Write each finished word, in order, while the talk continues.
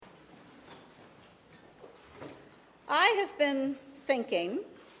have been thinking,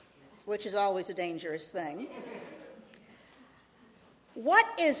 which is always a dangerous thing, what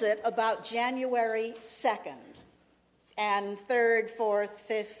is it about January 2nd, and 3rd, 4th,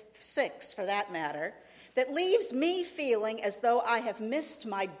 5th, 6th, for that matter, that leaves me feeling as though I have missed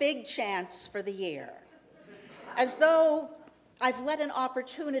my big chance for the year, as though I've let an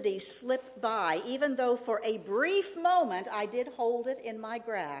opportunity slip by, even though for a brief moment I did hold it in my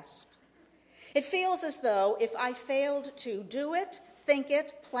grasp. It feels as though if I failed to do it, think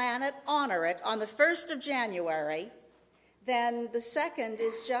it, plan it, honor it on the 1st of January, then the 2nd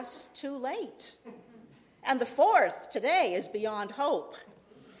is just too late. And the 4th, today, is beyond hope.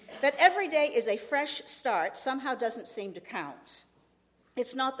 That every day is a fresh start somehow doesn't seem to count.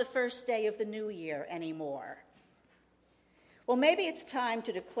 It's not the first day of the new year anymore. Well, maybe it's time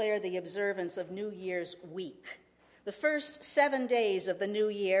to declare the observance of New Year's week. The first 7 days of the new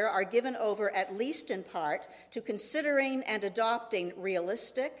year are given over, at least in part, to considering and adopting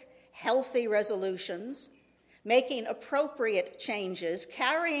realistic, healthy resolutions, making appropriate changes,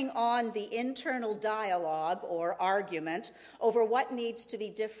 carrying on the internal dialogue or argument over what needs to be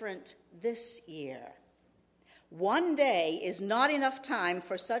different this year. One day is not enough time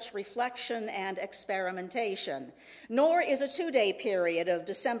for such reflection and experimentation, nor is a 2-day period of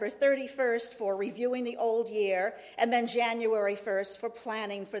December 31st for reviewing the old year and then January 1st for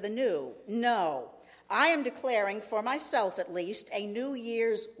planning for the new. No, I am declaring, for myself at least, a New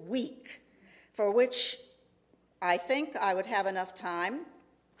Year's week, for which I think I would have enough time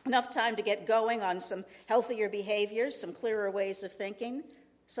to get going on some healthier behaviors, some clearer ways of thinking,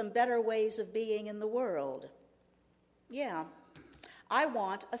 some better ways of being in the world. Yeah, I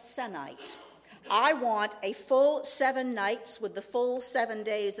want a Senite. I want a full 7 nights with the full 7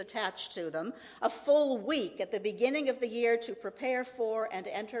 days attached to them, a full week at the beginning of the year to prepare for and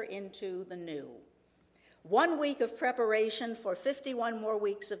enter into the new. 1 week of preparation for 51 more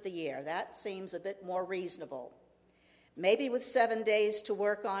weeks of the year. That seems a bit more reasonable. Maybe with 7 days to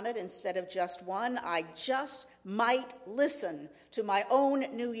work on it instead of just 1, I just might listen to my own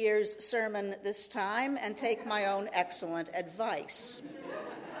New Year's sermon this time and take my own excellent advice.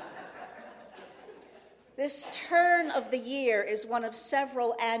 This turn of the year is one of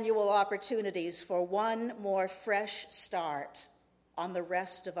several annual opportunities for one more fresh start on the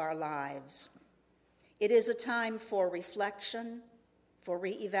rest of our lives. It is a time for reflection, for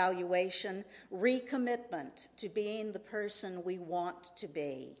reevaluation, recommitment to being the person we want to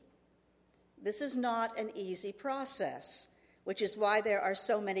be. This is not an easy process, which is why there are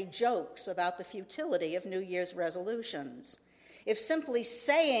so many jokes about the futility of New Year's resolutions. If simply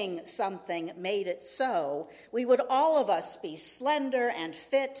saying something made it so, we would all of us be slender and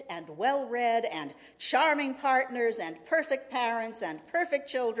fit and well-read and charming partners and perfect parents and perfect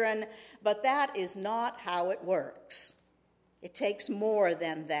children, but that is not how it works. It takes more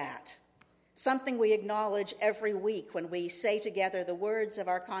than that, something we acknowledge every week when we say together the words of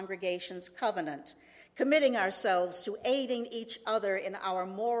our congregation's covenant, committing ourselves to aiding each other in our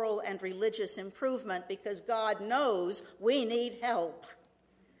moral and religious improvement because God knows we need help.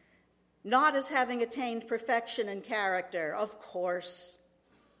 Not as having attained perfection in character, of course,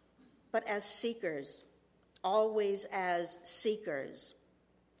 but as seekers, always as seekers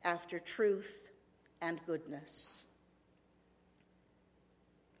after truth and goodness.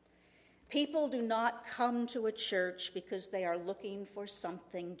 People do not come to a church because they are looking for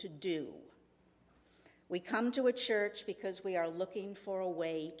something to do. We come to a church because we are looking for a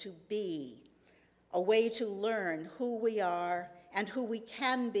way to be, a way to learn who we are and who we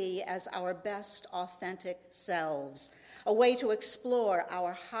can be as our best authentic selves, a way to explore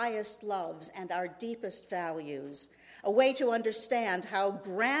our highest loves and our deepest values, a way to understand how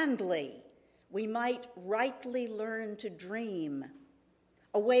grandly we might rightly learn to dream,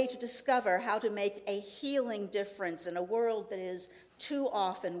 a way to discover how to make a healing difference in a world that is too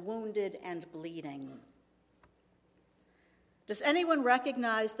often wounded and bleeding. Does anyone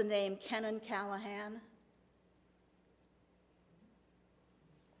recognize the name Kenan Callahan?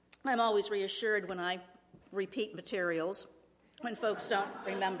 I'm always reassured when I repeat materials, when folks don't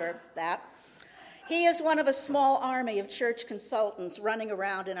remember that. He is one of a small army of church consultants running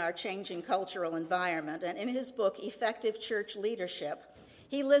around in our changing cultural environment, and in his book, Effective Church Leadership,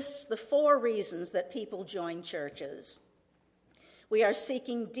 he lists the 4 reasons that people join churches. We are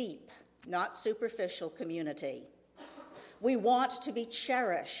seeking deep, not superficial community. We want to be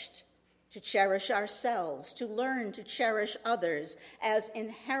cherished, to cherish ourselves, to learn to cherish others as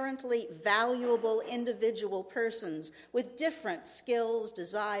inherently valuable individual persons with different skills,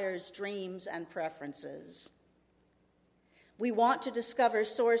 desires, dreams, and preferences. We want to discover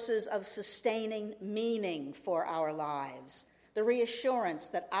sources of sustaining meaning for our lives, the reassurance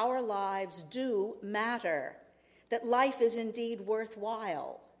that our lives do matter, that life is indeed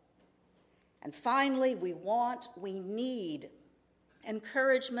worthwhile. And finally, we need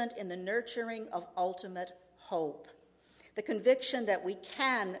encouragement in the nurturing of ultimate hope, the conviction that we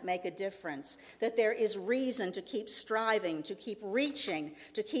can make a difference, that there is reason to keep striving, to keep reaching,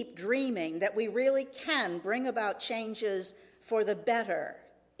 to keep dreaming, that we really can bring about changes for the better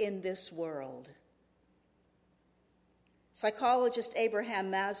in this world. Psychologist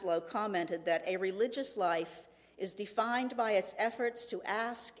Abraham Maslow commented that a religious life is defined by its efforts to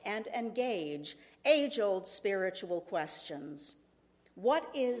ask and engage age-old spiritual questions. What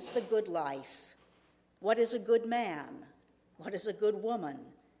is the good life? What is a good man? What is a good woman?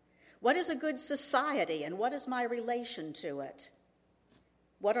 What is a good society, and what is my relation to it?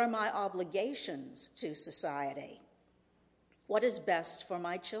 What are my obligations to society? What is best for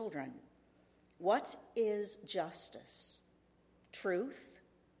my children? What is justice? Truth?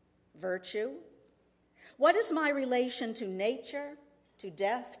 Virtue? What is my relation to nature, to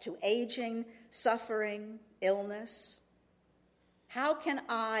death, to aging, suffering, illness? How can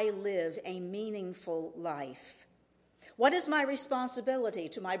I live a meaningful life? What is my responsibility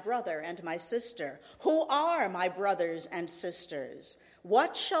to my brother and my sister? Who are my brothers and sisters?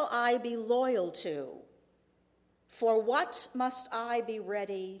 What shall I be loyal to? For what must I be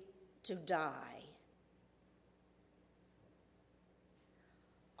ready to die?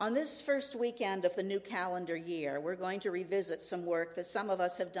 On this first weekend of the new calendar year, we're going to revisit some work that some of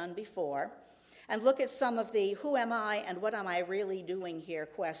us have done before and look at some of the who am I and what am I really doing here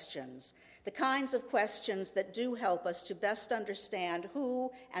questions, the kinds of questions that do help us to best understand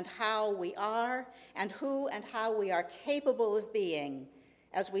who and how we are and who and how we are capable of being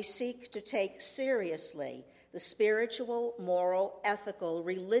as we seek to take seriously the spiritual, moral, ethical,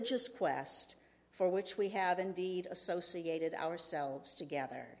 religious quest for which we have indeed associated ourselves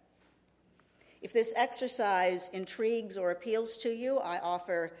together. If this exercise intrigues or appeals to you, I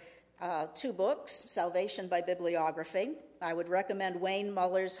offer 2 books, Salvation by Bibliography. I would recommend Wayne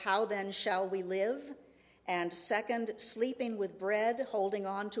Muller's How Then Shall We Live, and second, Sleeping with Bread, Holding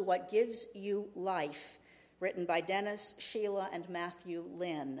On to What Gives You Life, written by Dennis, Sheila, and Matthew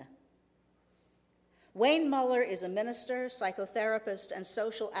Lynn. Wayne Muller is a minister, psychotherapist, and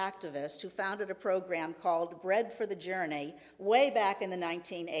social activist who founded a program called Bread for the Journey way back in the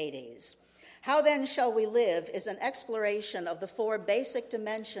 1980s. How Then Shall We Live is an exploration of the 4 basic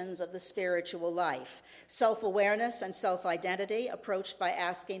dimensions of the spiritual life: self-awareness and self-identity, approached by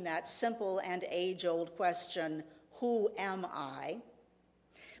asking that simple and age-old question, who am I?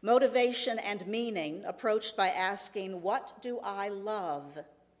 Motivation and meaning, approached by asking, what do I love?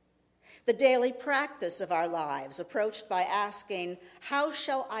 The daily practice of our lives, approached by asking, how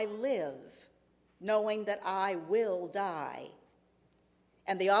shall I live, knowing that I will die?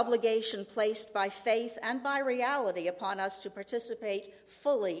 And the obligation placed by faith and by reality upon us to participate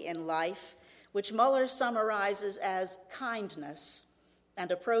fully in life, which Muller summarizes as kindness,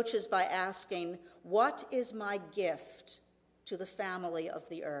 and approaches by asking, what is my gift to the family of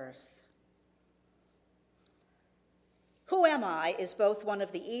the earth? Who am I is both one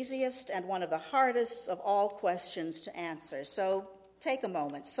of the easiest and one of the hardest of all questions to answer. So take a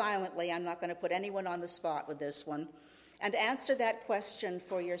moment, silently, I'm not going to put anyone on the spot with this one, and answer that question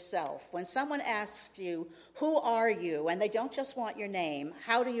for yourself. When someone asks you, who are you, and they don't just want your name,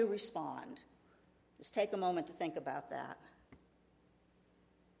 how do you respond? Just take a moment to think about that.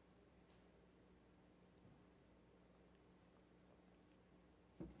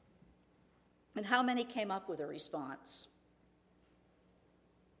 And how many came up with a response?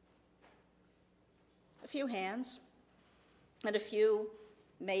 A few hands, and a few,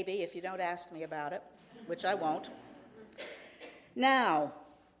 maybe, if you don't ask me about it, which I won't. Now,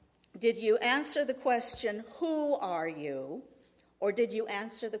 did you answer the question, who are you, or did you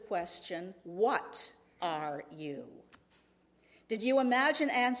answer the question, what are you? Did you imagine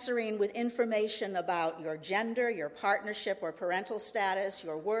answering with information about your gender, your partnership or parental status,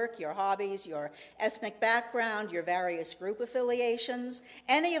 your work, your hobbies, your ethnic background, your various group affiliations,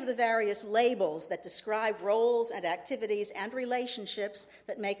 any of the various labels that describe roles and activities and relationships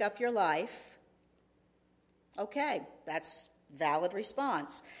that make up your life? Okay, that's valid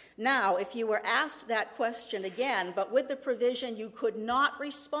response. Now, if you were asked that question again, but with the provision you could not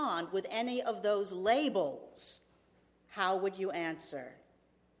respond with any of those labels, how would you answer?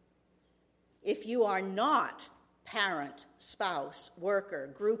 If you are not parent, spouse, worker,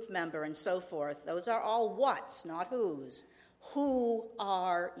 group member, and so forth, those are all whats, not whos. Who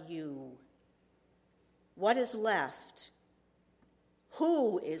are you? What is left?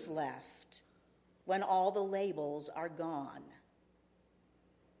 who is left when all the labels are gone?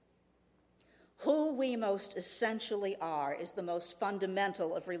 Who we most essentially are is the most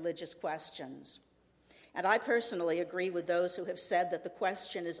fundamental of religious questions. And I personally agree with those who have said that the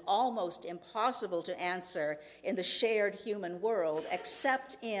question is almost impossible to answer in the shared human world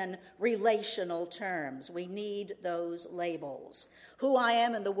except in relational terms. We need those labels. Who I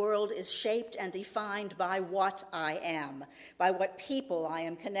am in the world is shaped and defined by what I am, by what people I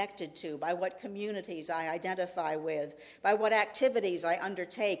am connected to, by what communities I identify with, by what activities I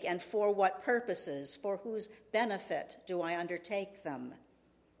undertake, and for what purposes, for whose benefit do I undertake them.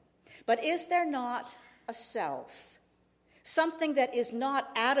 But is there not a self, something that is not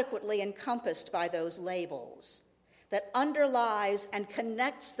adequately encompassed by those labels, that underlies and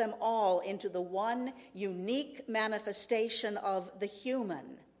connects them all into the one unique manifestation of the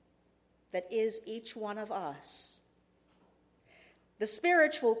human that is each one of us? The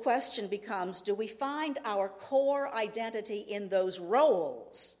spiritual question becomes, do we find our core identity in those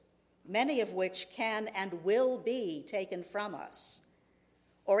roles, many of which can and will be taken from us,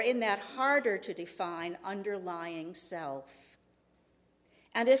 or in that harder to define underlying self?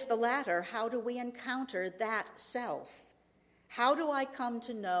 And if the latter, how do we encounter that self? How do I come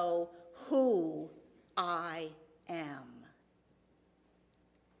to know who I am?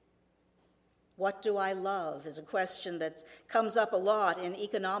 What do I love is a question that comes up a lot in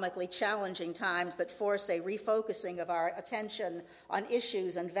economically challenging times that force a refocusing of our attention on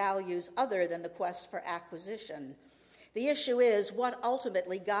issues and values other than the quest for acquisition. The issue is what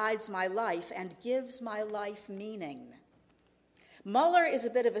ultimately guides my life and gives my life meaning. Muller is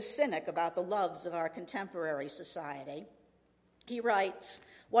a bit of a cynic about the loves of our contemporary society. He writes,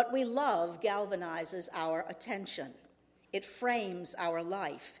 "What we love galvanizes our attention. It frames our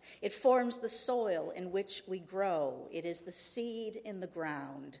life. It forms the soil in which we grow. It is the seed in the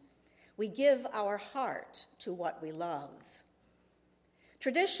ground. We give our heart to what we love."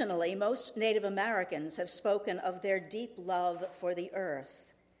 Traditionally, most Native Americans have spoken of their deep love for the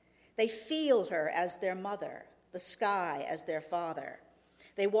earth. They feel her as their mother, the sky as their father.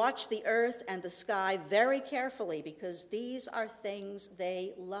 They watch the earth and the sky very carefully because these are things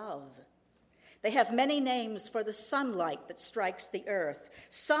they love. They have many names for the sunlight that strikes the earth: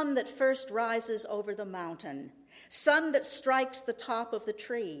 sun that first rises over the mountain, sun that strikes the top of the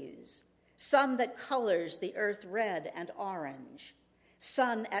trees, sun that colors the earth red and orange,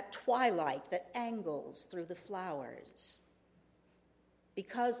 sun at twilight that angles through the flowers.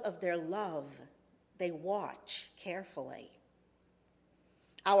 Because of their love, they watch carefully.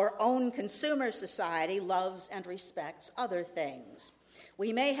 Our own consumer society loves and respects other things.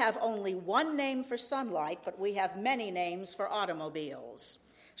 We may have only one name for sunlight, but we have many names for automobiles: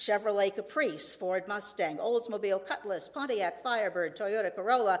 Chevrolet Caprice, Ford Mustang, Oldsmobile Cutlass, Pontiac Firebird, Toyota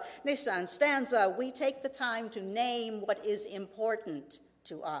Corolla, Nissan Stanza. We take the time to name what is important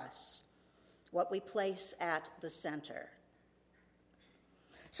to us, what we place at the center.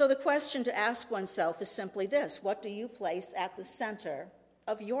 So the question to ask oneself is simply this: what do you place at the center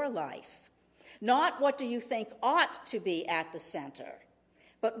of your life? Not what do you think ought to be at the center,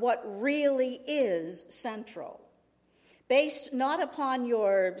 but what really is central, based not upon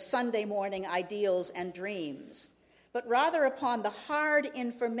your Sunday morning ideals and dreams, but rather upon the hard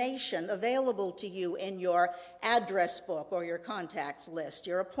information available to you in your address book or your contacts list,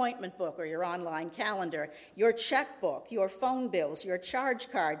 your appointment book or your online calendar, your checkbook, your phone bills, your charge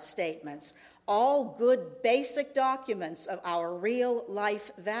card statements, all good basic documents of our real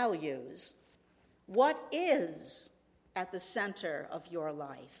life values. What is at the center of your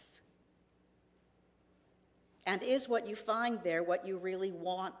life? And is what you find there what you really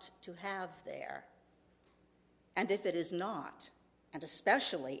want to have there? And if it is not, and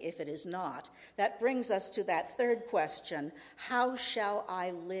especially if it is not, that brings us to that third question: how shall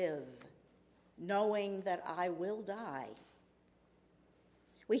I live, knowing that I will die?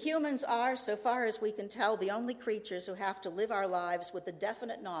 We humans are, so far as we can tell, the only creatures who have to live our lives with the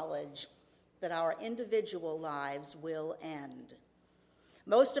definite knowledge that our individual lives will end.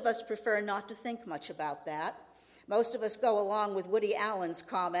 Most of us prefer not to think much about that. Most of us go along with Woody Allen's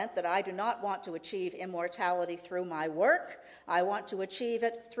comment that I do not want to achieve immortality through my work. I want to achieve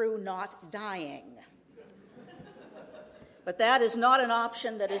it through not dying. But that is not an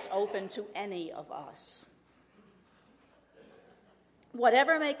option that is open to any of us.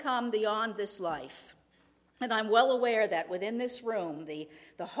 Whatever may come beyond this life, and I'm well aware that within this room, the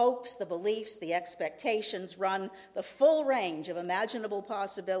hopes, the beliefs, the expectations run the full range of imaginable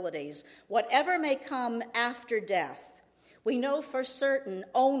possibilities. Whatever may come after death, we know for certain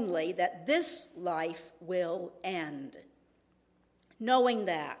only that this life will end. Knowing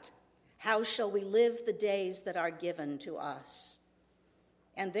that, how shall we live the days that are given to us?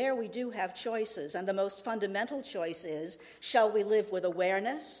 And there we do have choices, and the most fundamental choice is, shall we live with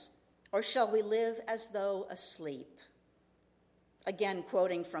awareness, or shall we live as though asleep? Again,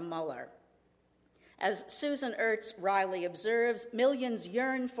 quoting from Muller. As Susan Ertz Riley observes, millions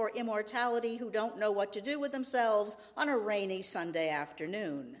yearn for immortality who don't know what to do with themselves on a rainy Sunday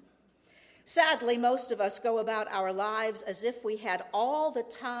afternoon. Sadly, most of us go about our lives as if we had all the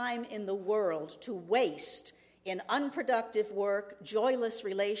time in the world to waste in unproductive work, joyless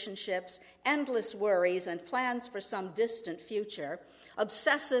relationships, endless worries, and plans for some distant future,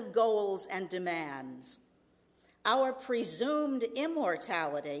 obsessive goals and demands. Our presumed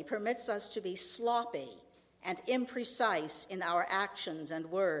immortality permits us to be sloppy and imprecise in our actions and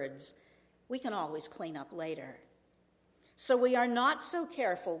words. We can always clean up later. So we are not so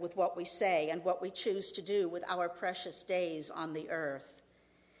careful with what we say and what we choose to do with our precious days on the earth.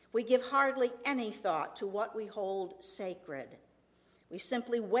 We give hardly any thought to what we hold sacred. We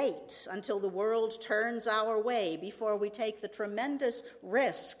simply wait until the world turns our way before we take the tremendous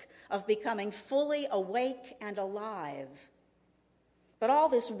risk of becoming fully awake and alive. But all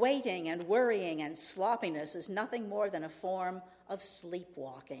this waiting and worrying and sloppiness is nothing more than a form of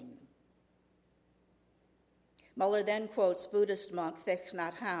sleepwalking. Muller then quotes Buddhist monk Thich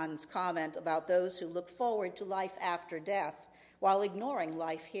Nhat Hanh's comment about those who look forward to life after death while ignoring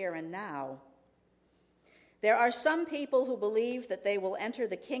life here and now. There are some people who believe that they will enter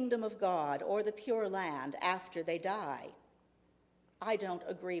the kingdom of God or the Pure Land after they die. I don't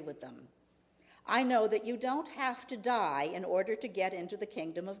agree with them. I know that you don't have to die in order to get into the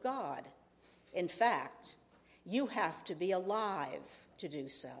kingdom of God. In fact, you have to be alive to do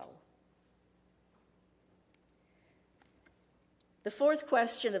so. The fourth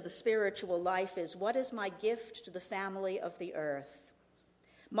question of the spiritual life is, what is my gift to the family of the earth?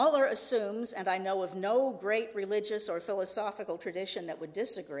 Muller assumes, and I know of no great religious or philosophical tradition that would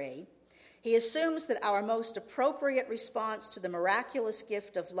disagree, he assumes that our most appropriate response to the miraculous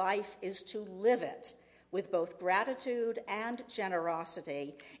gift of life is to live it with both gratitude and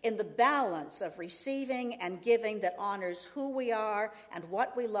generosity in the balance of receiving and giving that honors who we are and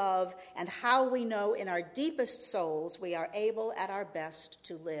what we love and how we know in our deepest souls we are able at our best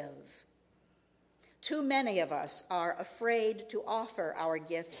to live. Too many of us are afraid to offer our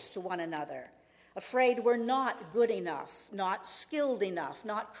gifts to one another, afraid we're not good enough, not skilled enough,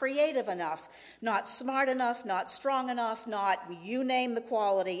 not creative enough, not smart enough, not strong enough, not you name the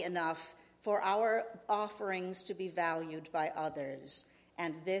quality enough for our offerings to be valued by others.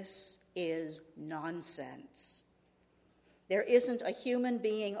 And this is nonsense. There isn't a human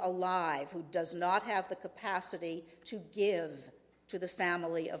being alive who does not have the capacity to give to the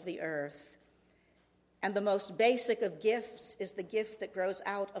family of the earth. And the most basic of gifts is the gift that grows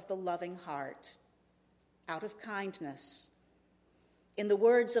out of the loving heart, out of kindness. In the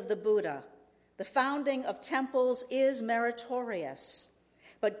words of the Buddha, the founding of temples is meritorious,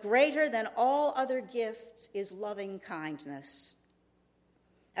 but greater than all other gifts is loving kindness.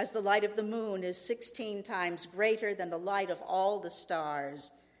 As the light of the moon is 16 times greater than the light of all the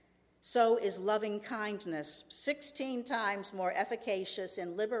stars, so is loving kindness 16 times more efficacious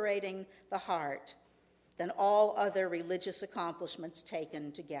in liberating the heart than all other religious accomplishments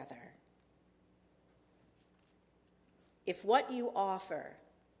taken together. If what you offer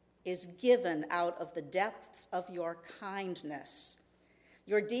is given out of the depths of your kindness,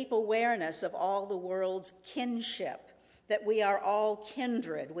 your deep awareness of all the world's kinship, that we are all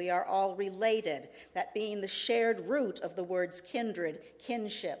kindred, we are all related, that being the shared root of the words kindred,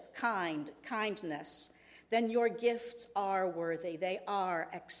 kinship, kind, kindness, then your gifts are worthy, they are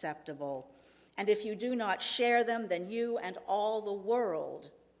acceptable. And if you do not share them, then you and all the world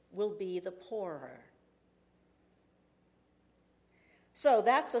will be the poorer. So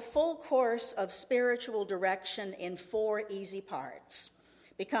that's a full course of spiritual direction in 4 easy parts.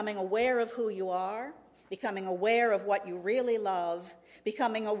 Becoming aware of who you are, becoming aware of what you really love,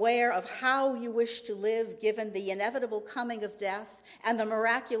 becoming aware of how you wish to live given the inevitable coming of death and the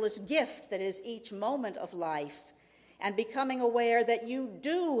miraculous gift that is each moment of life, and becoming aware that you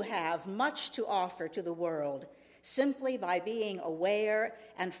do have much to offer to the world simply by being aware,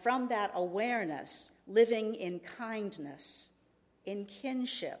 and from that awareness, living in kindness, in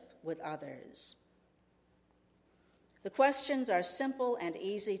kinship with others. The questions are simple and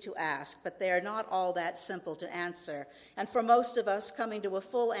easy to ask, but they are not all that simple to answer. And for most of us, coming to a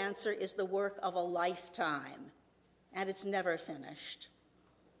full answer is the work of a lifetime, and it's never finished.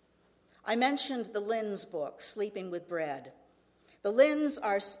 I mentioned the Linz book, Sleeping with Bread. The Lynns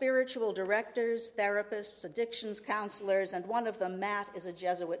are spiritual directors, therapists, addictions counselors, and one of them, Matt, is a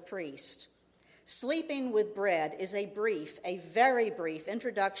Jesuit priest. Sleeping with Bread is a very brief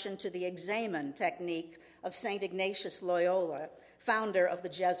introduction to the examen technique of St. Ignatius Loyola, founder of the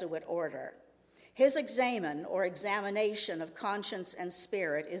Jesuit order. His examen, or examination of conscience and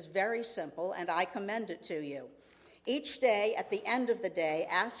spirit, is very simple, and I commend it to you. Each day, at the end of the day,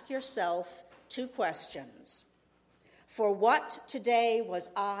 ask yourself 2 questions. For what today was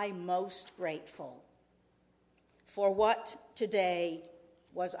I most grateful? For what today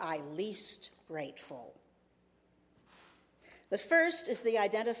was I least grateful? The first is the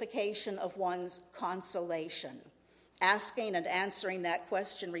identification of one's consolation. Asking and answering that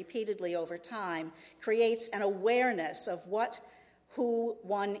question repeatedly over time creates an awareness of who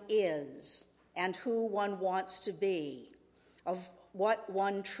one is and who one wants to be, of what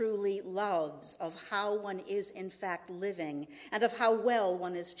one truly loves, of how one is in fact living, and of how well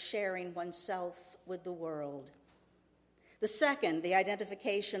one is sharing oneself with the world. The second, the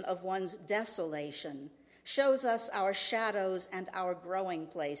identification of one's desolation, shows us our shadows and our growing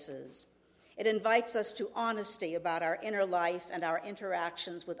places. It invites us to honesty about our inner life and our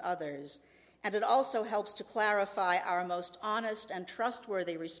interactions with others, and it also helps to clarify our most honest and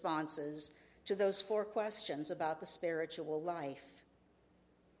trustworthy responses to those 4 questions about the spiritual life.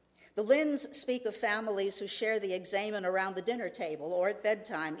 The Lynns speak of families who share the examen around the dinner table or at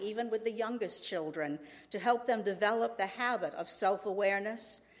bedtime, even with the youngest children, to help them develop the habit of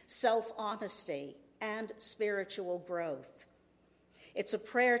self-awareness, self-honesty, and spiritual growth. It's a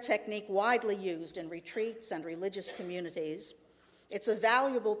prayer technique widely used in retreats and religious communities. It's a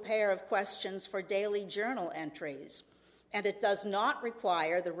valuable pair of questions for daily journal entries, and it does not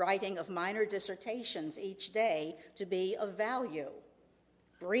require the writing of minor dissertations each day to be of value.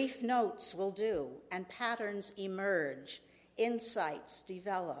 Brief notes will do, and patterns emerge, insights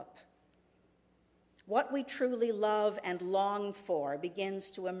develop. What we truly love and long for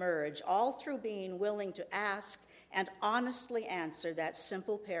begins to emerge, all through being willing to ask and honestly answer that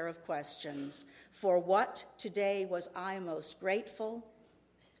simple pair of questions. For what today was I most grateful?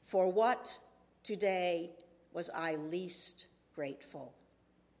 For what today was I least grateful?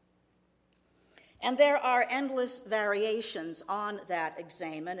 And there are endless variations on that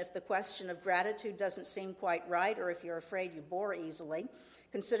examen. If the question of gratitude doesn't seem quite right, or if you're afraid you bore easily,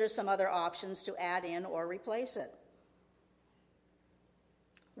 consider some other options to add in or replace it.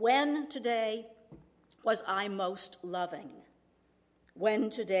 When today was I most loving?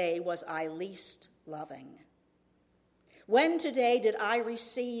 When today was I least loving? When today did I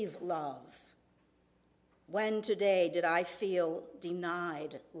receive love? When today did I feel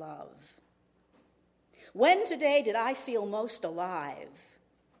denied love? When today did I feel most alive?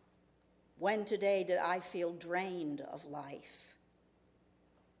 When today did I feel drained of life?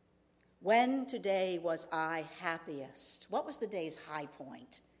 When today was I happiest? What was the day's high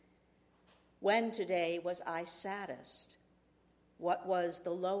point? When today was I saddest? What was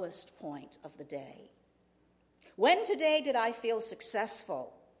the lowest point of the day? When today did I feel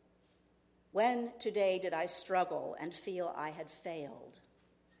successful? When today did I struggle and feel I had failed?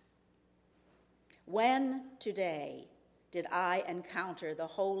 When today did I encounter the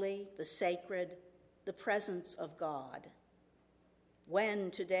holy, the sacred, the presence of God? When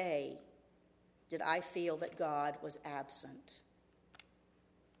today did I feel that God was absent?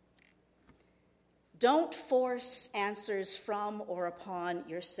 Don't force answers from or upon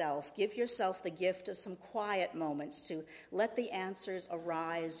yourself. Give yourself the gift of some quiet moments to let the answers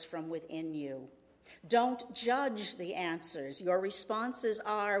arise from within you. Don't judge the answers. Your responses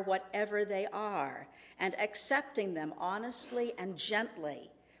are whatever they are, and accepting them honestly and gently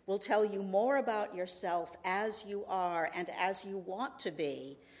will tell you more about yourself as you are and as you want to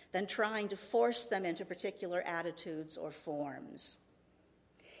be than trying to force them into particular attitudes or forms.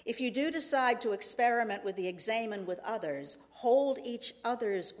 If you do decide to experiment with the examen with others, hold each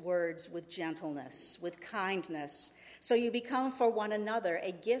other's words with gentleness, with kindness, so you become for one another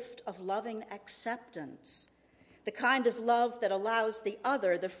a gift of loving acceptance, the kind of love that allows the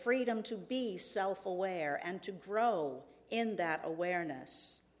other the freedom to be self-aware and to grow in that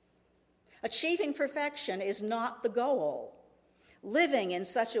awareness. Achieving perfection is not the goal. Living in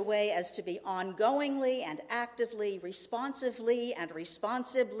such a way as to be ongoingly and actively, responsively and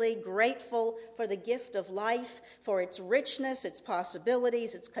responsibly grateful for the gift of life, for its richness, its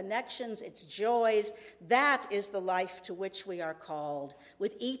possibilities, its connections, its joys, that is the life to which we are called,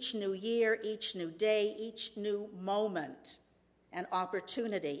 with each new year, each new day, each new moment, an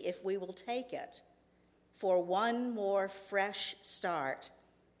opportunity, if we will take it, for one more fresh start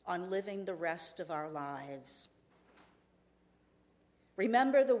on living the rest of our lives.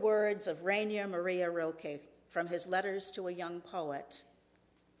 Remember the words of Rainer Maria Rilke from his Letters to a Young Poet.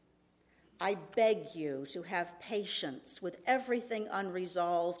 I beg you to have patience with everything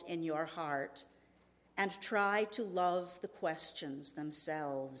unresolved in your heart and try to love the questions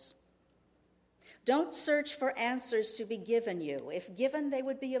themselves. Don't search for answers to be given you. If given, they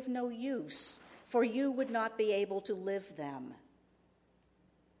would be of no use, for you would not be able to live them.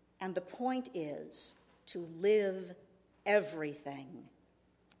 And the point is to live everything.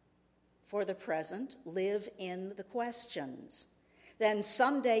 For the present, live in the questions. Then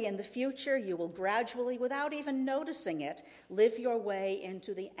someday in the future, you will gradually, without even noticing it, live your way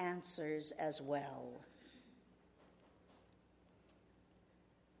into the answers as well.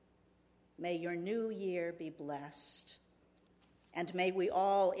 May your new year be blessed, and may we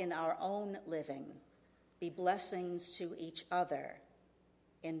all in our own living be blessings to each other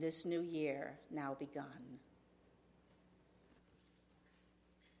in this new year now begun.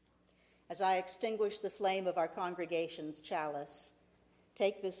 As I extinguish the flame of our congregation's chalice,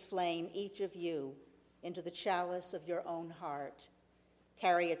 take this flame, each of you, into the chalice of your own heart.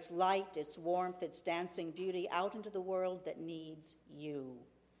 Carry its light, its warmth, its dancing beauty out into the world that needs you.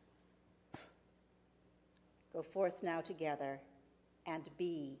 Go forth now together and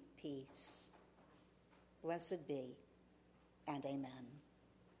be peace. Blessed be, and amen.